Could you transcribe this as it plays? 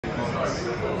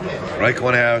Right,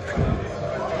 going out.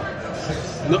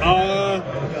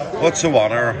 What's the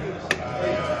winner?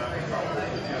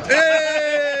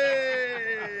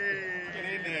 Hey! Get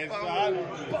in there, son.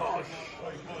 Bosh!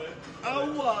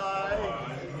 Away!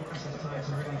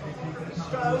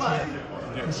 Straight away?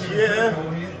 Yeah.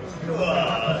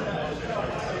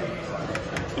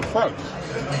 The Fruits.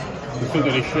 The food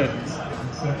of this shit.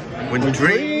 When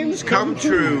dreams come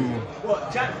true.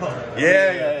 What, jackpot?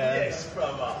 Yeah. Yes,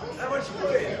 brother. How much you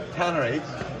put in? Tanner each.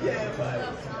 Yeah, mate.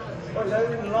 What,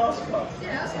 that in the last one?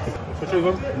 What's your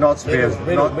one? Not space.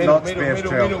 Not space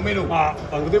trail. Middle. Ah, I'm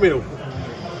going to do middle.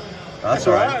 That's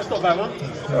alright. alright. That's not a bad one.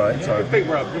 Alright, sorry. Good pick,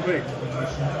 bro. Good pick.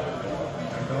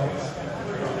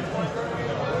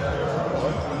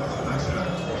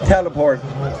 Teleport.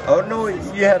 Oh no,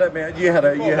 you had it, man. You had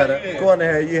it. Go on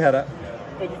ahead. You had it.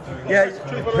 Yeah,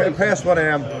 press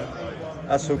 1am.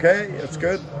 That's okay. It's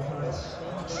good.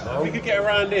 If you could get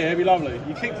around here, it'd be lovely.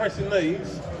 You keep pressing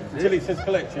these until it says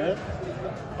collect, yeah?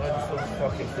 I just thought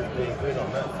fucking 15 quid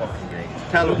on that fucking game.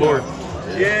 Teleport.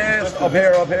 Yes, up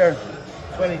here.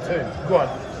 22. Go on.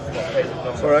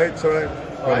 It's alright.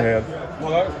 Go ahead.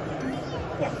 Well,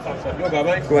 you'll go,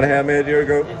 mate. Go ahead, mate. Here we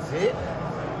go. Is it?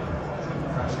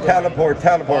 Teleport.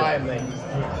 Why, mate?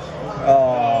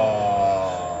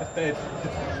 Oh. Dead.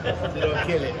 Did I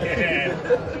kill it? Yeah.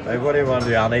 Hey, what do you want,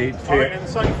 Yanni? Alright, and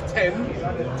save 10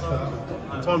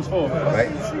 times 4.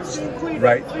 Right. 50,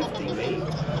 mate.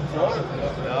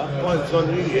 Mine's on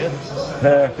you, yeah?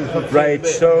 Right.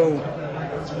 So.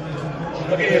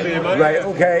 Look at him here, mate. Right.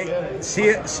 Okay.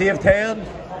 Save 10.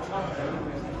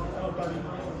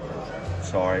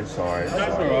 Sorry. That's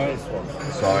alright.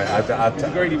 Sorry. It's a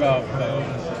greedy valve.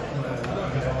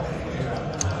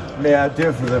 Yeah, I do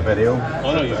it for the video. I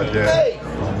know you do. Hey!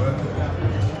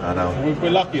 I know. We're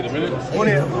lucky at the minute.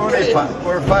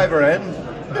 We're 5 in.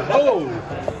 Oh!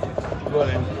 Go on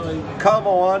then. Come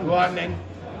on. Go on then.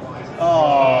 Oh.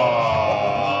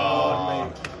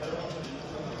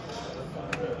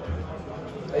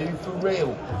 Are you for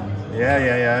real?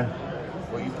 Yeah.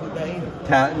 Well, you put that in.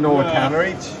 Tanner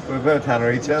each. We're about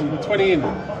Tanner each in. 20 in.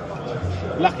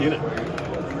 Lucky, innit?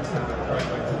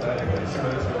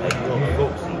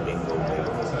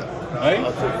 Hey? I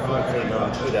took 14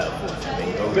 quid out of 40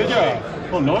 bingo. Did ya?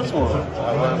 Oh, nice one.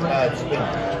 I won't bad spin.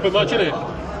 Put much in it?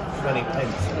 20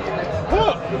 pence.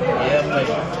 What? Yeah, mate.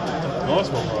 Nice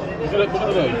one, bro. What do I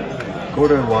do? Go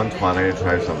to 120 and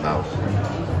try something else.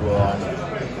 Right.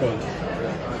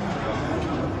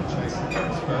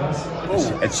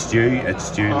 Oh. It's due,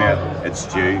 man. It's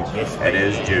due. Yes, it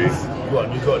is due. Go on,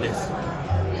 you got this.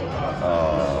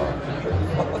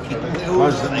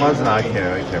 Wasn't I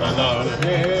carrying him? I know.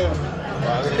 Yeah.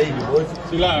 Right, I'm gonna leave you, boys.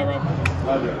 See you later, bro.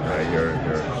 Right, you're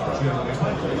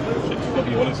Check you got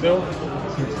your wallet still?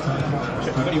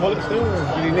 Check you got your wallet still? Or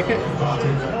did you nick it?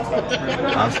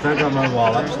 I'm still got my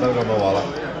wallet.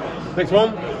 Next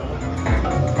one.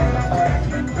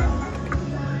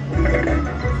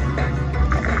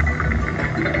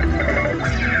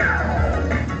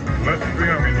 Let's be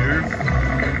having you.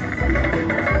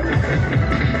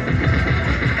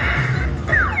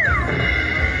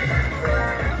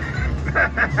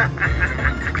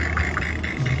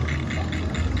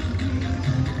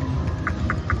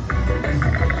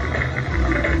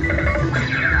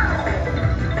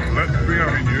 Let's be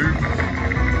having you.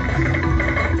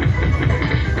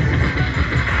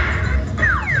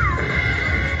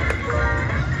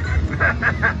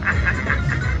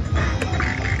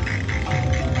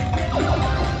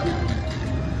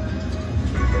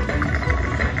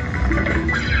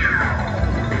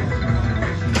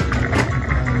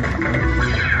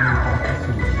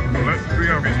 Let's be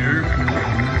having you.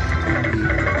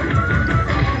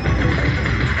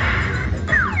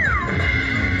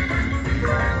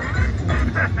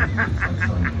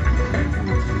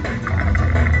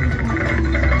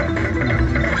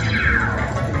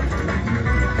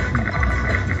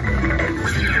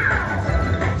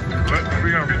 Let's be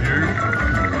having you.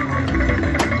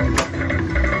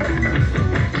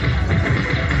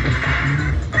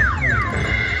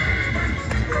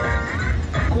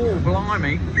 Oh,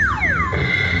 blimey.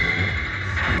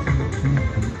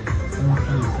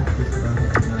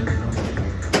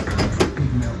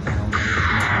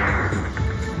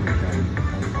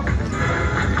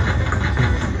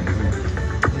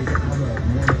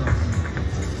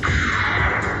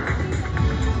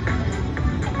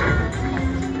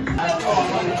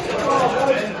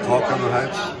 Talk on the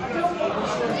house.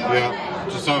 Yeah,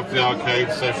 just after the arcade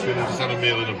session, just had a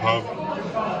meal in a pub.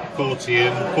 40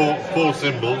 in, four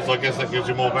symbols, I guess that gives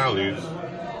you more values.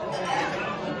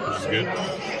 Which is good.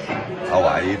 Oh,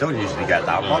 wow, you don't usually get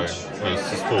that much. It's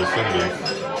just 4 Sundays.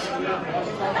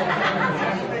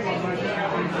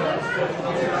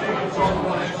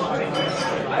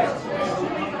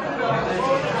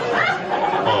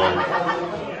 Oh,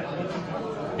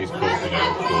 he's caught me now,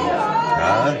 of course.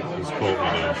 Huh? He's caught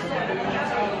me now.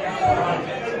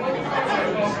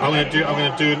 I'm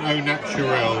gonna do an au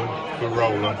naturel for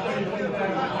roller.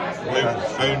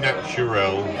 Au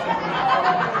naturel.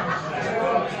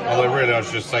 Although really I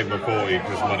should just save my 40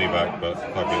 because money back, but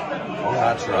fuck it. Au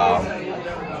natural.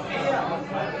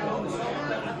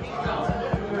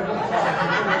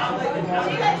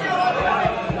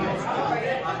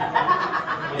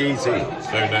 Easy.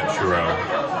 So natural.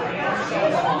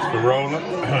 It's the roller.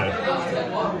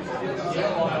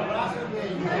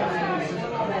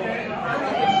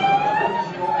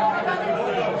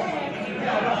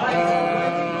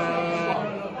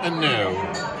 And now.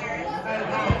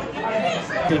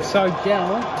 It's so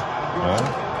gel.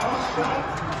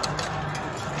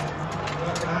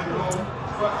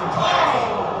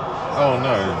 Oh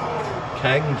no.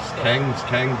 Kangs.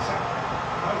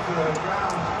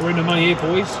 We're in the money here,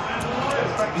 boys.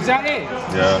 Is that it?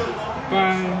 Yeah.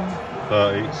 Bang.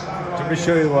 30. Let me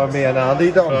show you what me and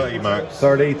Andy done. 30 max.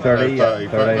 30, 30, yeah, 30.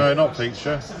 30. No, not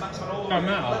feature. Don't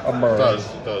matter. Does.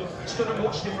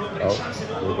 Oh,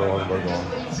 we're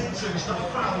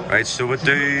going. Right, so we'll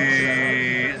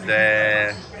do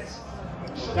the...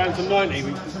 Down to 90.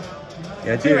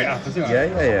 Yeah, Do it up, do it up.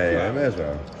 Yeah, may as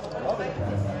well.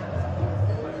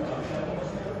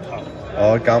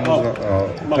 Oh, gambles.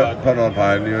 Put on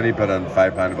 £1. You only put in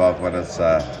 £5 above when it's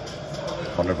 £100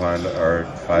 or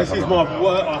 £500. This is my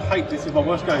worst. I hate this. Is my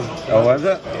worst game. Oh, is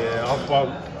it? Yeah, I've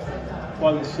won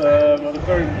once. I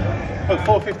put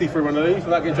 450 through one of these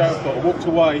without getting jackpot. I walked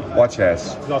away. Watch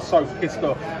this. I was so pissed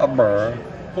off.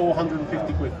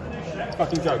 450 quid.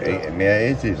 Fucking joke.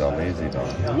 Yeah, easy done.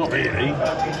 Not really.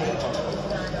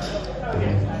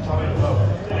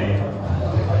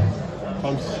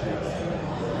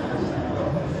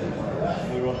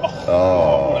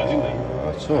 Oh,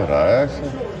 that's alright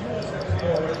actually.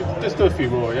 Let's do a few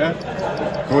more, yeah?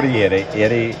 Go to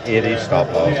 80 stop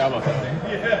loss. Yeah, I'm okay.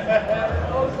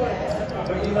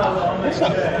 What's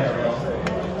that?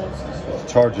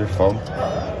 Charge your phone.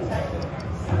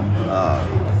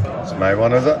 It's my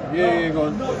one, is it? Yeah, go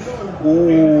on.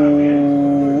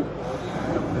 Ooh.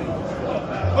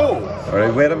 Oh!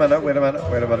 Alright, wait a minute.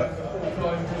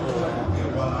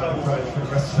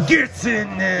 Get in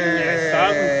there!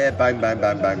 Yes, bang.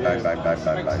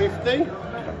 50?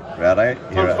 Ready?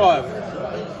 Times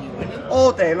 5.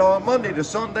 All day long, Monday to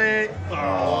Sunday.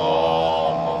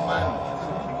 Oh, man.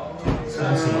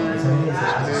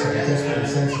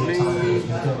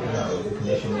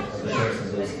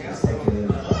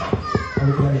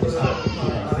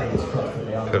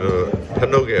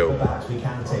 Pinocchio.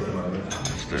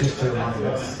 Just to remind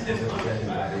us, the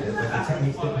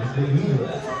technique that we've been using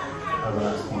over the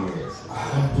last few years.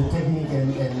 The technique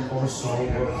and also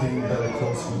working very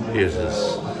closely with Jesus.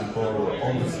 people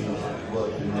on the field,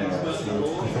 working to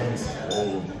prevent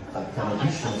all that kind of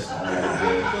issues.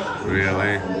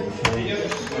 Really?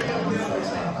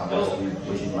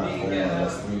 Which my home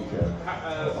last week,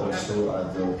 also at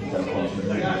the hospital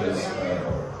continue because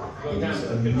it is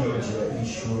a major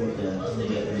issue in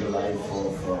the life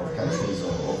of countries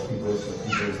or of people's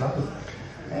lives.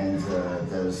 And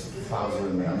there's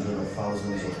hundreds of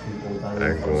thousands of people dying.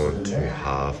 I'm going to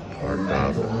half part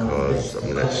that because I'm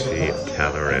literally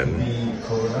Catherine.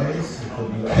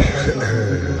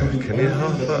 Can you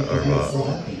half it or what?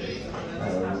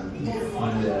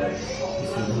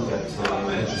 If you look at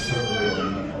the survey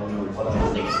on whatever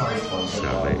the size was,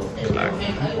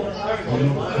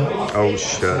 oh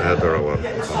shit, I had the wrong one.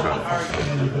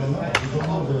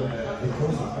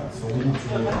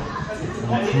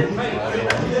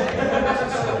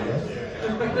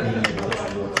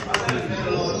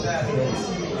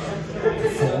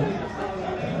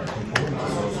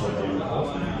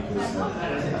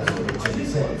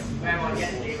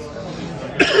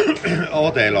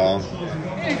 All day long.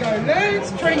 Here you go,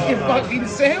 lads. Treat your fucking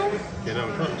self. You know,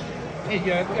 Here you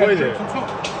go. What is it?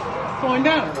 Find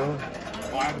out.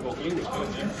 I haven't got English on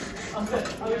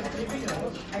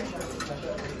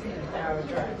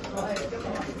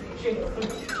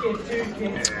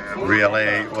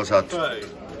Really? Was that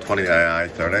 20?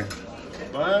 30.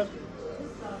 man.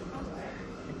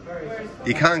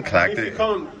 You can't collect If it. you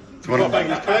can't, Do you want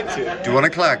to? collect it. Do you want to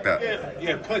collect that?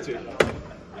 Yeah, collect it.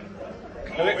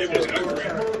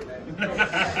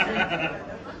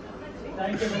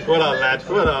 Well done, lad.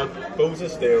 Well done. Balls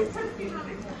of steel. Do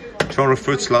you want a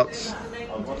fruit slots?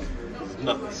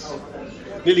 Nuts.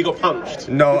 Nearly got punched.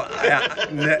 No,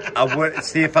 I would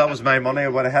see if that was my money, I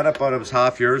would have hit it, but it was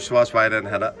half yours, so that's why I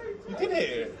didn't hit it. You did hit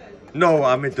it. No,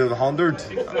 I mean to the 100.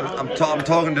 I'm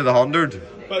talking to the 100.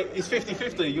 But it's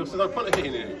 50-50. You're still no point of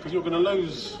hitting it because you're going to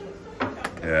lose.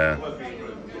 Yeah.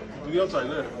 The odds ain't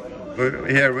there. But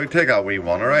here, we'll take our wee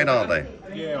one, alright, aren't they?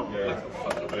 Yeah.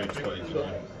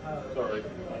 Sorry.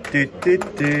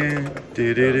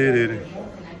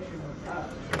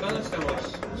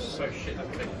 So shit.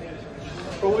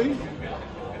 Probably.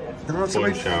 No, it's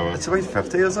Point shower. it's about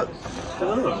 50, is it?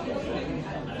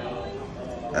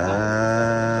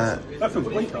 That feels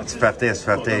weaker. It's 50, it's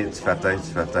 50, it's 50, it's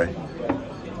 50. A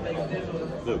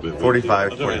little bit. 45,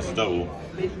 I don't think it's a double.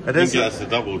 It is. Yeah, it's a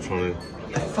double, trying.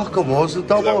 Fuck, it was a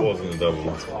double. That wasn't a double.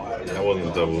 That wasn't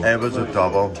a double. It was a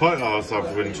double. Tight ass up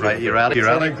for winter. Right, you ready? You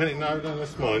ready? No,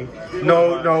 that's mine.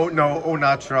 No, no, no, au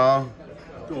natural.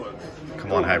 Go on.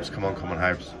 Come on, Hypes, come on,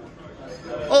 Hypes.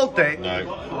 All day. No.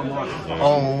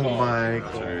 Oh my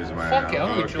God. Fuck it,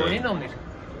 I'm going to join in on this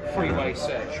three-way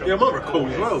session. Yeah, I might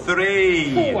record as well.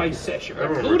 3. Four-way session.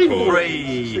 Everyone Including record.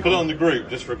 3. Put it on the group,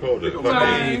 just record it.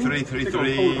 Bang. 3.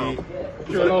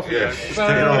 Drill off, Yeah. Stick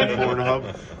it on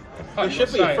Pornhub. There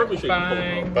should be a fruit machine.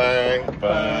 Bang. Bang,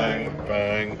 bang,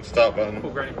 bang. Start button.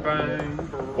 Full granny, bang.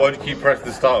 Why do you keep pressing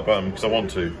the start button? Because I want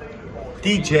to.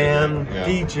 D-Jam, Yeah.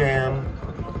 D-Jam.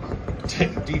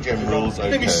 DJ rules,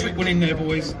 okay. Let me slip one in there,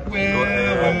 boys.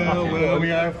 Well, we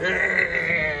have.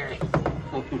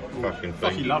 Fucking Fucking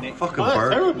thing. love it. Fucking Oh, that's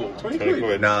bird. terrible. 20 20 quid.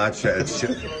 quid. Nah, it's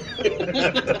shit.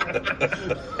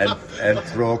 and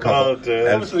throw a Oh couple.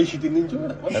 dear. Obviously, she didn't enjoy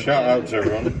it. Shout out to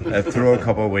everyone. And throw a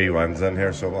couple of wee ones in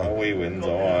here, so Oh, we wins,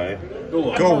 alright.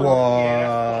 go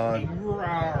on.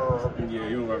 Yeah,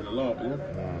 you're having a laugh, yeah?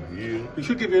 You. He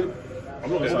should give you. I'm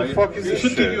not going What to the say fuck it. is He this should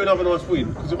give shit? you another nice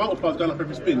win because the multiplier's going up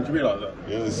every spin. Do you realise that?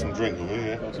 Yeah, there's some drink on me,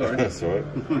 yeah. Oh, sorry. That's alright.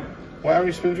 Well, how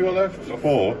many spins you got left?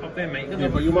 4. Up there, mate. Yeah,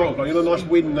 but you multiply. You're a nice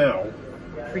win now.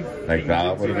 Like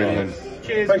that, would have been.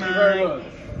 Cheers, Thank you very mate. much.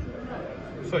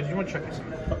 So, do you want to check it?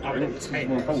 I mean, it's more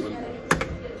important.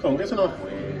 Come on, get a nice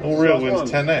win. All real Last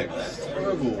wins one. 10x.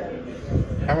 Terrible.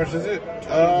 How much is it?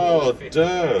 Oh, It's a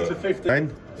duh. 50.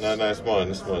 Fine. No, it's mine.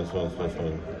 It's mine.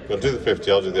 Go do the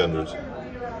 50, I'll do the 100.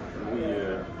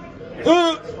 Yeah.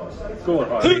 Go on,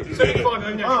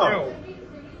 right. Oh.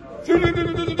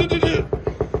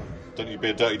 Don't you be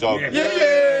a dirty dog.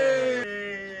 Yay!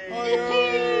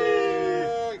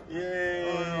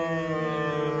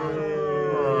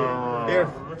 Here,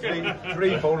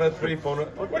 three phone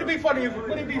it. Would it be funny if he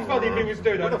was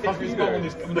doing that? If he was not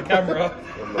on the camera.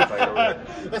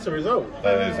 That's a result.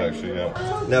 That is actually,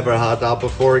 yeah. Never had that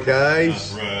before,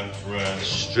 guys. Rare.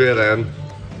 Straight in.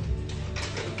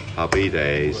 Happy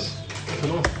days. It's a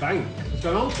nice bank. It's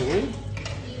going on for win.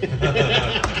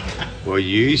 Well,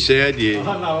 you said you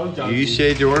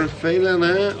said you weren't feeling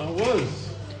it. I was.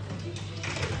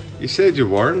 You said you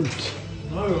weren't.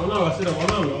 No, I know. I said I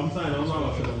know. I'm saying I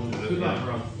know. I said I was. Good luck,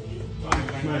 bro.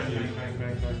 Smash you.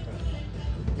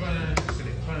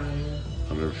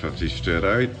 150 straight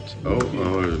out.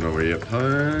 Oh, there's no way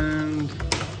 £8.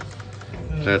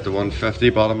 Play at the 150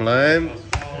 bottom line.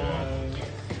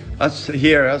 That's the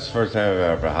first time I've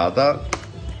ever had that.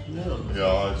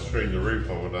 Yeah, I streamed the roof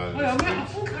over there. I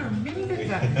think I remember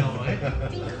that night. I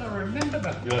think I remember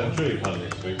that. You let a tree hunt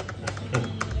next week.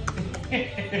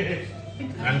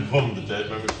 And Pom the Dead,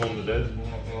 remember Pom the Dead?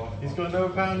 He's got another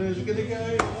pound, is he gonna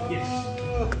go? Yes.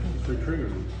 Through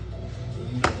trigger.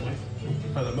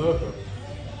 And a Merker.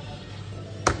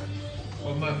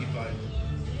 Or Murky Blade.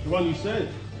 The one you said.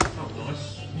 Oh,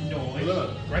 nice. Nice.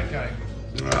 Look. Great game.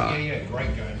 Yeah,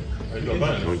 great game. You got a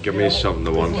bank. Don't give me something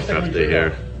to 150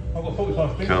 here. I've got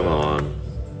 45 spins. Come on.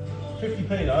 50p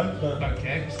though, but Don't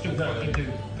care. Still fucking do.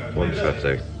 Go.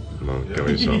 150. Come on, give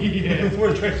me some. it's more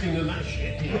interesting than that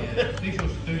shit. These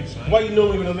yours do the same. The way you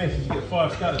normally win on this is you get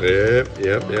 5 scatters.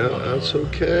 Yep, that's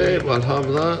okay. We'll have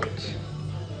that.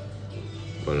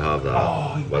 We'll have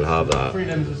that. We'll have that. 3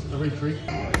 lemons a retreat.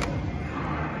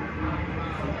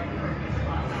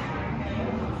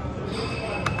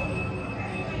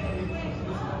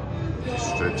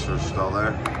 Streets are still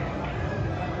there.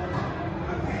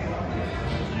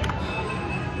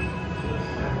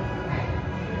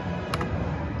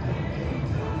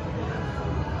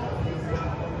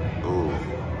 Ooh.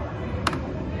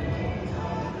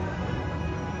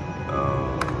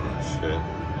 Oh shit.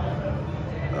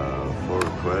 4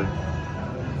 quid.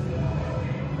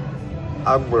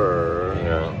 Amber.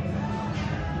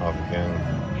 Yeah. Off again.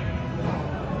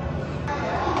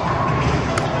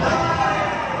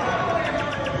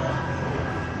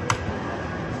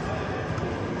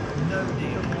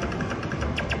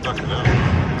 Fucking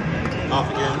hell. Off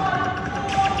again.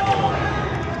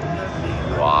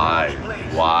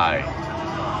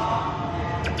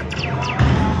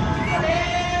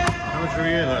 How much are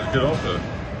you in? That's a good offer.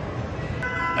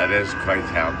 It is quite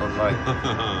tempting, like.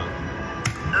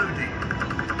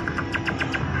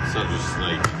 Such a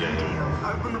snake to get in.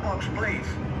 Open the box, please.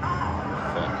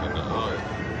 Fucking hell.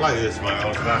 Play this, mate. I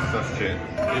was last that shit.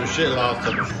 It was shit last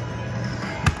time.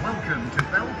 Welcome to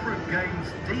Belfruit Games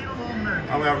Deal or No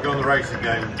Deal. I'm gonna have a go on the racing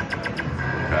game.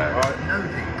 Okay. Alright. No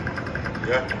deal.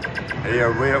 Yeah.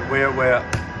 Here, wait.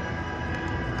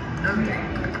 No deal.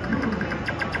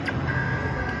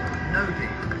 No deal.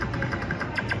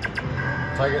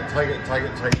 Take it.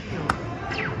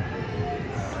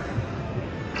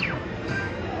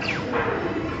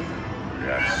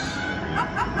 Yes.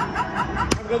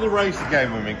 I've got the racing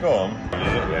game with me, go on.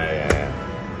 Yeah.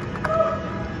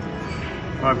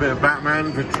 A bit of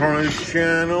Batman for Troy's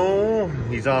channel.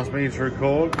 He's asked me to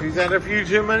record because he's had a few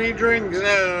too many drinks.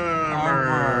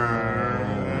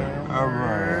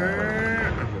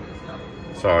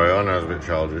 Sorry, I know it's a bit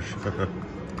childish.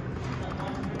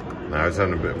 No, I was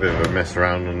having a bit of a mess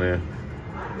around on there.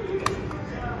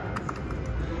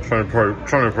 Trying to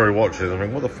probably watch it. I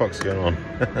mean, what the fuck's going on?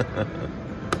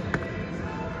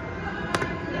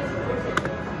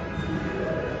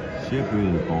 Should be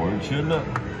the board, shouldn't it?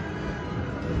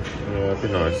 Yeah, it'd be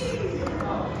nice.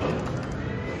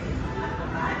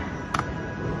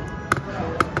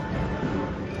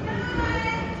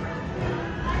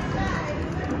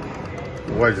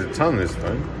 Weighs a ton, this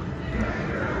thing.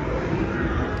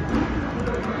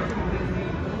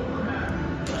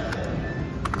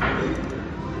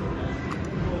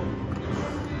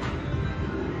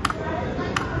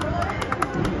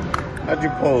 How'd you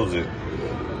pause it?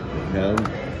 Can?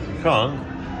 You can't?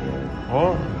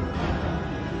 What? I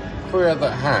thought you had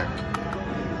that hack.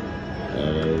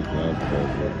 It's not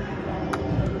perfect.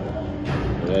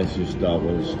 Unless you stop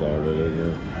when it started, isn't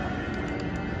it?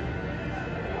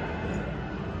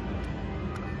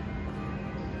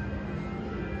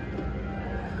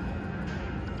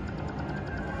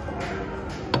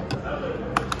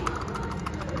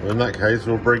 In that case,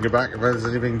 we'll bring it back if there's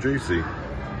anything juicy.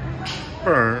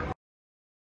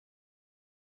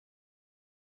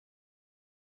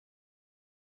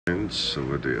 So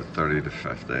we'll do a 30 to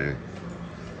 50.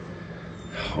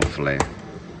 Hopefully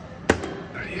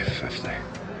 30 to 50.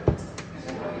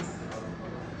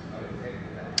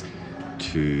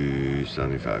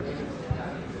 275.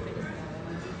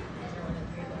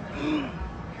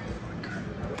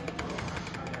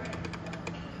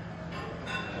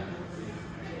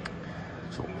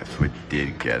 So if we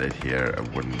did get it here,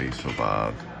 it wouldn't be so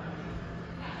bad.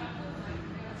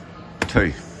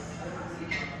 2.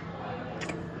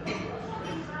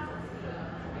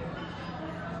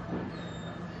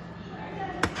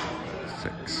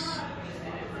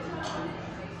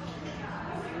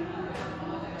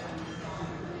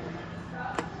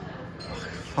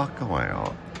 Fuck away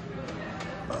out.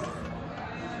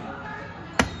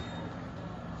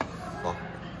 Fuck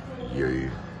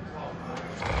you.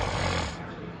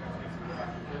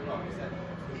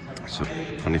 So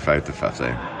 25 to 50.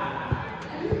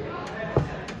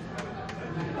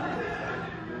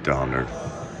 To 100.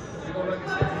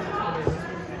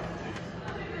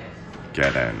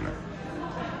 Get in.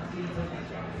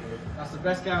 That's the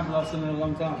best gamble I've seen in a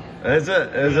long time. Is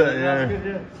it? Is it? That's Yeah. good,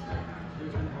 yeah.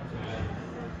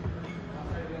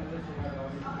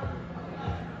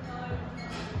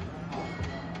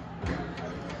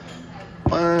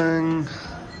 Bang.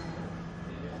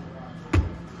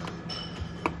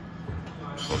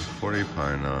 Plus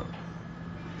 £40 up.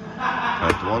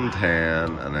 At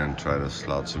 110 and then try the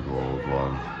slots of gold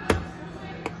one.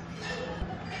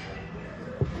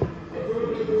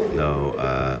 No,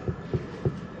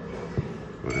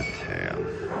 with a 10.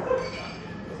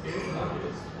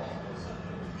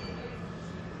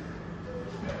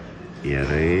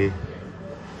 $80.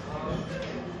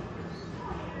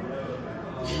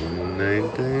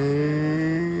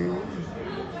 19.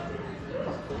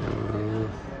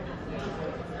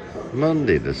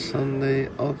 Monday to Sunday,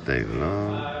 all day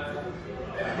long.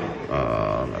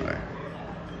 Oh, no.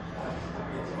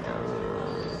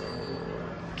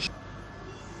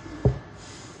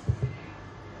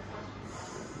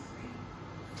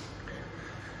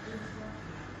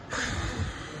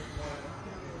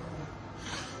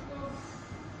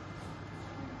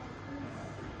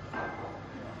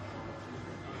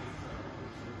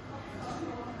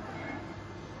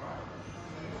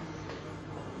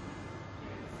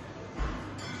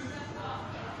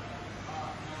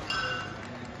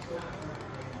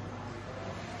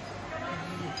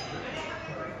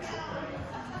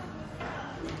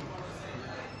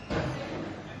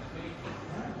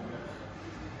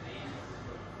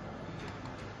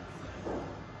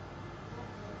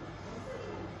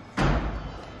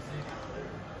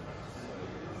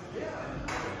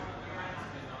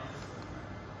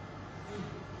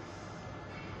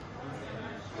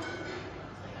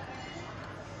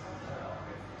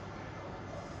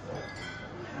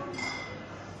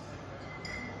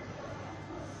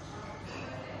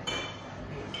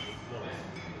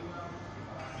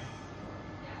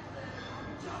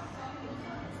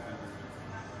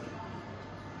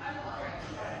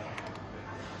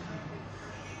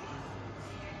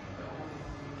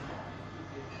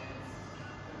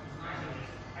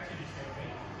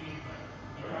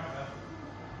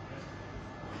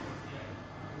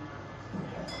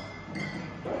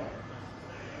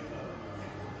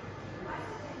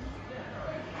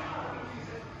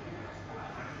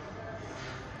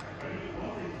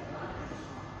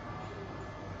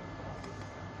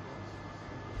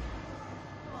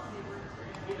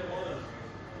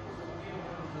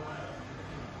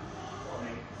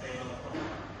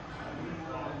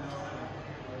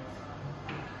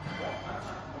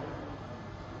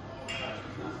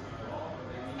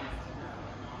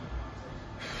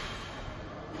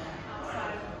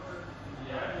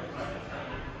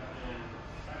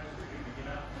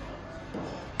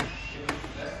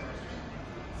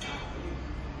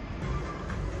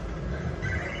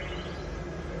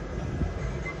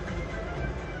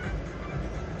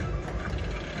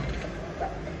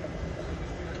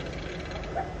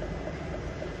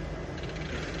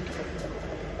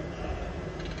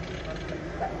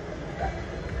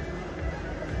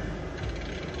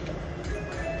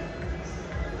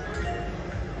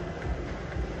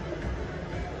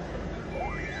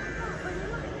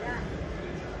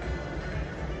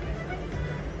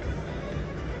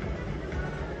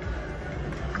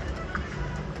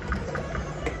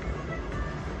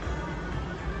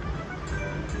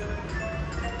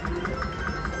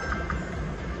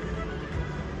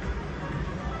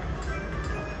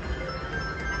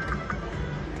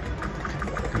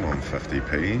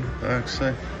 50p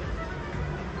actually.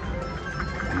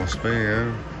 Must be,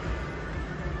 yeah.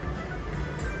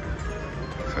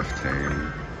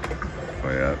 15. Oh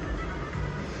yeah.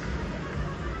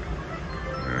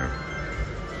 Yeah.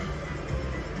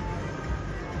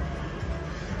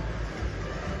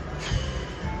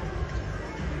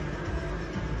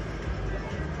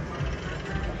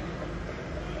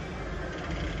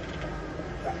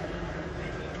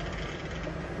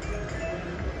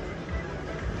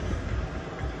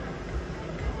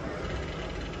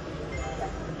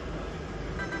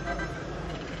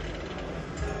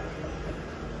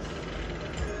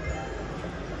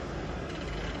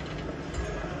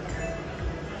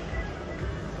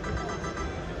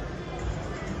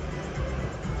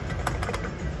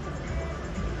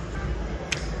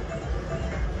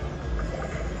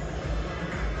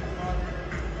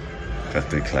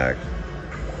 $50 clack.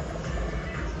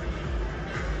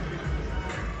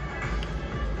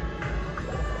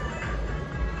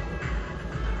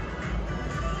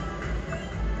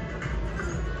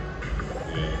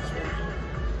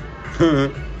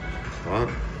 What?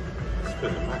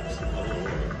 Spin the max.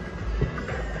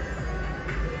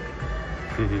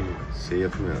 See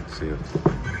it, man. See it.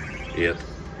 8.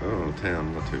 Oh,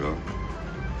 10. Not too bad.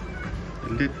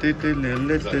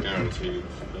 Is that guaranteed?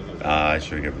 I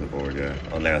should give it the board, yeah.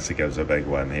 Unless he gives a big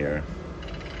win here.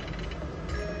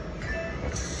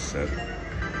 That's it.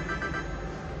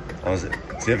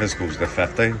 See if this goes to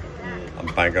 50, I'm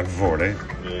banking 40.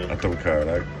 Yeah. I don't care,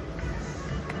 like.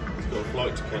 He's got a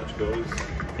flight to catch, guys.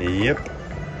 Yep.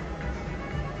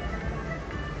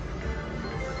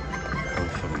 I'm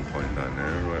fucking pointing down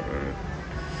there. Wait.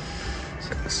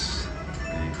 6,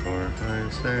 3, 4,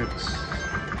 5, 6.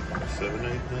 7,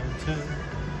 8, 9, 10.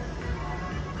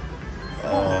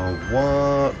 Oh,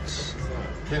 what?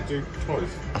 Can't do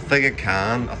twice. I think it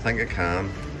can.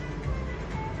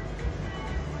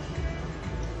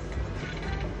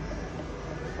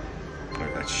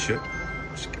 Like that shit.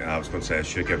 I was going to say I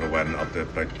should give a win up to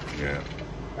about, yeah.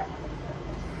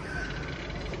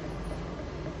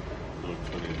 No,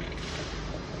 20.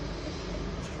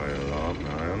 It's quite a lot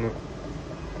now, isn't it?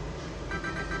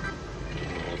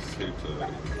 Oh, I'll see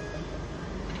today.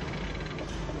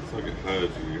 It's like it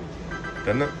heard you.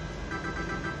 Didn't it?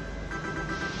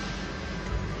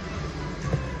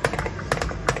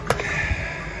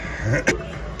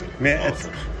 Mate, it's...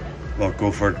 Well,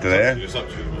 go for it today. It's up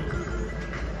to you, mate.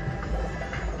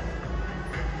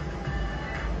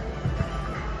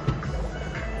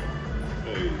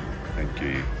 Hey. Thank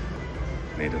you.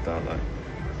 Needed that, like.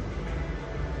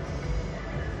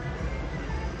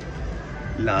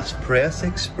 Last Press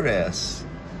Express.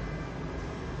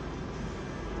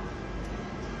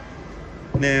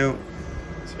 Now.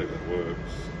 Let's hope that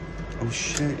works. Oh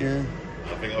shit, yeah. I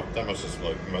think that must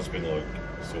have been like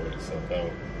sorting itself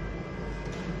out.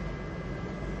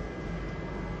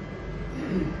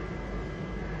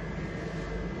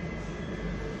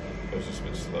 It was just a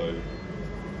bit slow.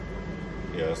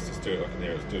 Yeah, let's just do it. I can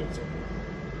hear it's doing something.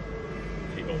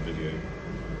 Keep on video.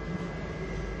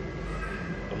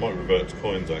 I might revert to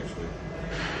coins actually.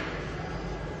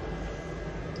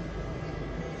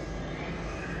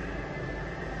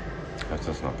 That's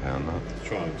just not paying that.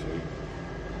 Trying to.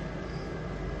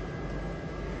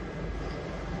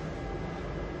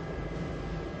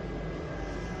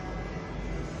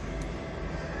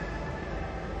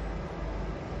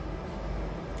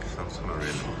 That's not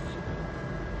really.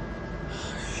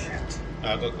 Shit. I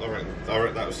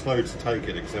reckon that was slow to take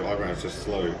it, except I reckon it's just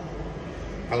slow.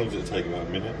 How long did it take? About a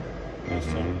minute? Last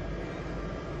time?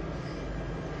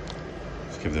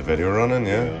 Just keep the video running,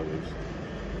 yeah? I would.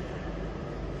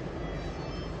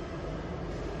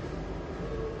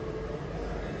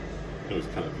 It was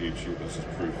kind of YouTube, that's just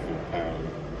proof of power.